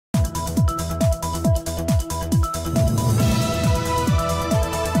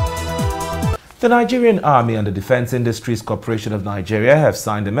The Nigerian Army and the Defense Industries Corporation of Nigeria have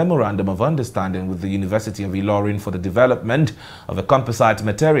signed a memorandum of understanding with the University of IIorin for the development of a composite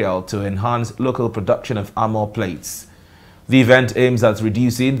material to enhance local production of armor plates. The event aims at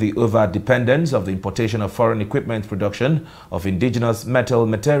reducing the over-dependence of the importation of foreign equipment production of indigenous metal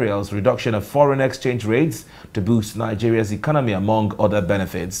materials, reduction of foreign exchange rates to boost Nigeria's economy, among other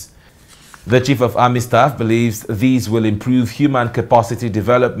benefits. The Chief of Army Staff believes these will improve human capacity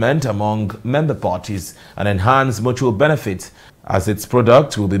development among member parties and enhance mutual benefit, as its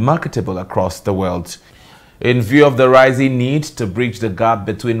product will be marketable across the world. In view of the rising need to bridge the gap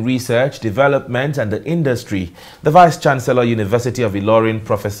between research, development and the industry, the Vice-Chancellor, University of IIorin,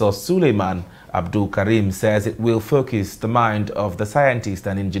 Professor Suleiman Abdul Karim, says it will focus the mind of the scientists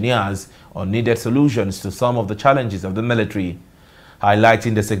and engineers on needed solutions to some of the challenges of the military.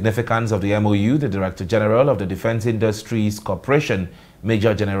 Highlighting the significance of the MOU, the Director General of the Defense Industries Corporation,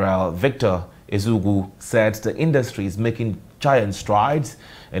 Major General Victor Ezugu, said the industry is making giant strides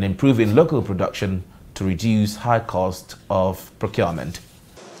in improving local production to reduce high cost of procurement.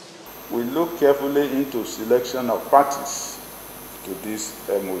 We look carefully into selection of parties to this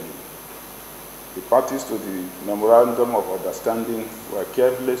MOU. The parties to the memorandum of understanding were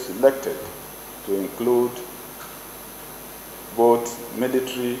carefully selected to include both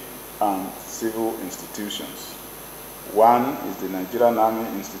military and civil institutions. One is the Nigerian Army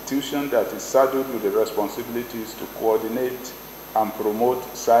institution that is saddled with the responsibilities to coordinate and promote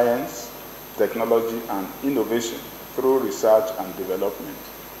science, technology and innovation through research and development,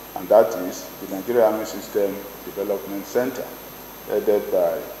 and that is the Nigerian Army System Development Center, headed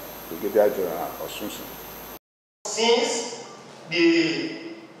by Brigadier General Osunsun. Since the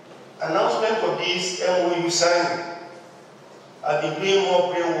announcement of this MOU signing, I've been doing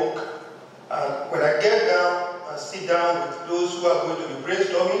more brain work, and when I get down and sit down with those who are going to be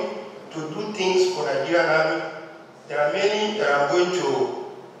brainstorming to do things for Nigerian Army, there are many that I'm going to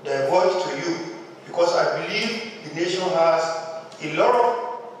divulge to you, because I believe the nation has a lot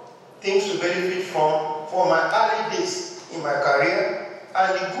of things to benefit from my early days in my career,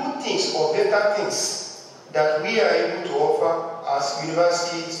 and the good things or better things that we are able to offer as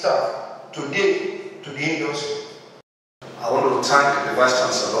university staff today to the industry. I want to thank the Vice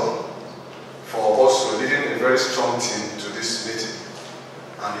Chancellor for also leading a very strong team to this meeting,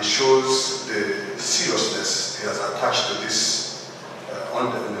 and it shows the seriousness he has attached to this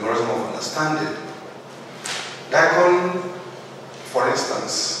memorandum of understanding. Dicon, for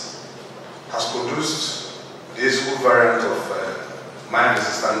instance, has produced the Ezugu variant of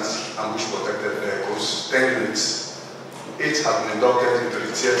mine-resistant ambush-protected vehicles, 10 units. 8 have been inducted into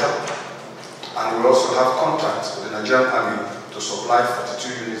the theater, and we also have contracts with the Nigerian Army to supply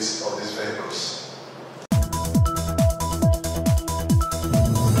 42 units of these vehicles.